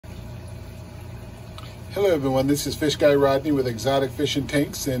Hello everyone, this is FishGuy Rodney with Exotic Fish and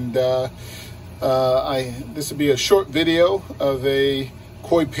Tanks, and this will be a short video of a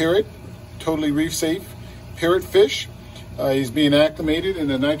koi parrot, totally reef safe parrotfish. He's being acclimated in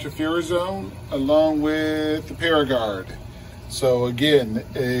the nitrofuran zone along with the Paragard. So again,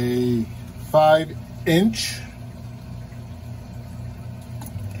 a 5-inch.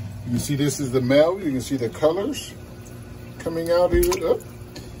 You can see this is the male. You can see the colors coming out even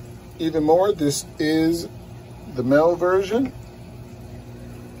more. This is the male version.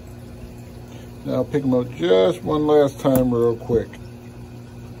 Now I'll pick him up just one last time real quick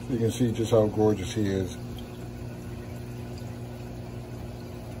so you can see just how gorgeous he is.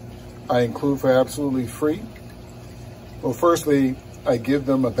 I include for absolutely free. Well, firstly, I give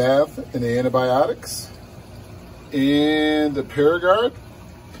them a bath in the antibiotics and the Paragard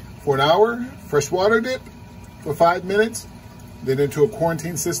for an hour, fresh water dip for 5 minutes, then into a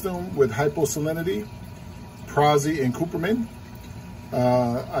quarantine system with hyposalinity, prazi, and cupramin.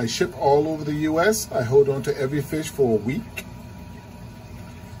 I ship all over the US. I hold on to every fish for a week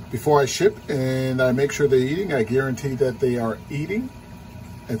before I ship, and I make sure they're eating. I guarantee that they are eating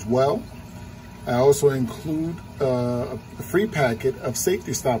as well. I also include a free packet of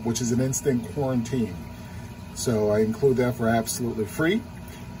Safety Stop, which is an instant quarantine. So I include that for absolutely free.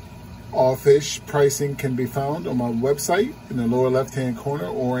 All fish pricing can be found on my website in the lower left-hand corner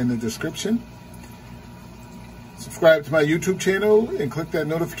or in the description. Subscribe to my YouTube channel and click that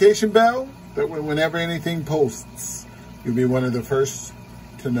notification bell. That way, whenever anything posts, you'll be one of the first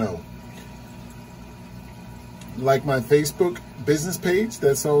to know. Like my Facebook business page,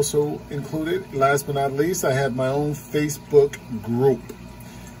 that's also included. Last but not least, I have my own Facebook group.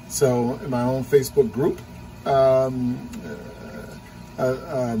 So in my own Facebook group,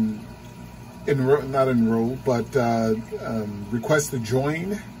 request to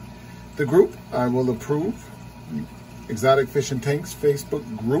join the group. I will approve. Exotic Fish and Tanks Facebook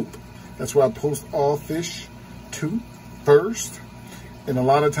group. That's where I post all fish to first. And a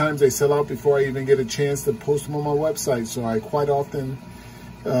lot of times they sell out before I even get a chance to post them on my website. So I quite often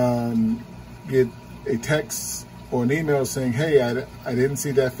get a text or an email saying, hey, I didn't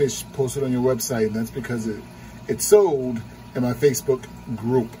see that fish posted on your website. And that's because it sold in my Facebook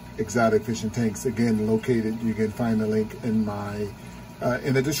group, Exotic Fish and Tanks. Again, located, you can find the link in my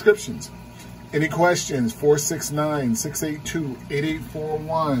in the descriptions. Any questions?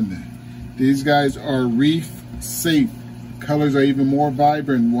 469-682-8841. These guys are reef safe. Colors are even more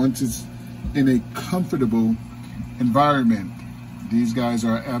vibrant once it's in a comfortable environment. These guys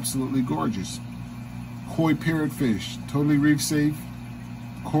are absolutely gorgeous. Koi parrotfish, totally reef safe,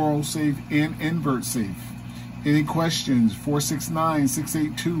 coral safe, and invert safe. Any questions?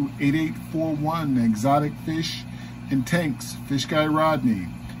 469-682-8841. Exotic Fish and Tanks, FishGuy Rodney.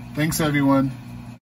 Thanks, everyone.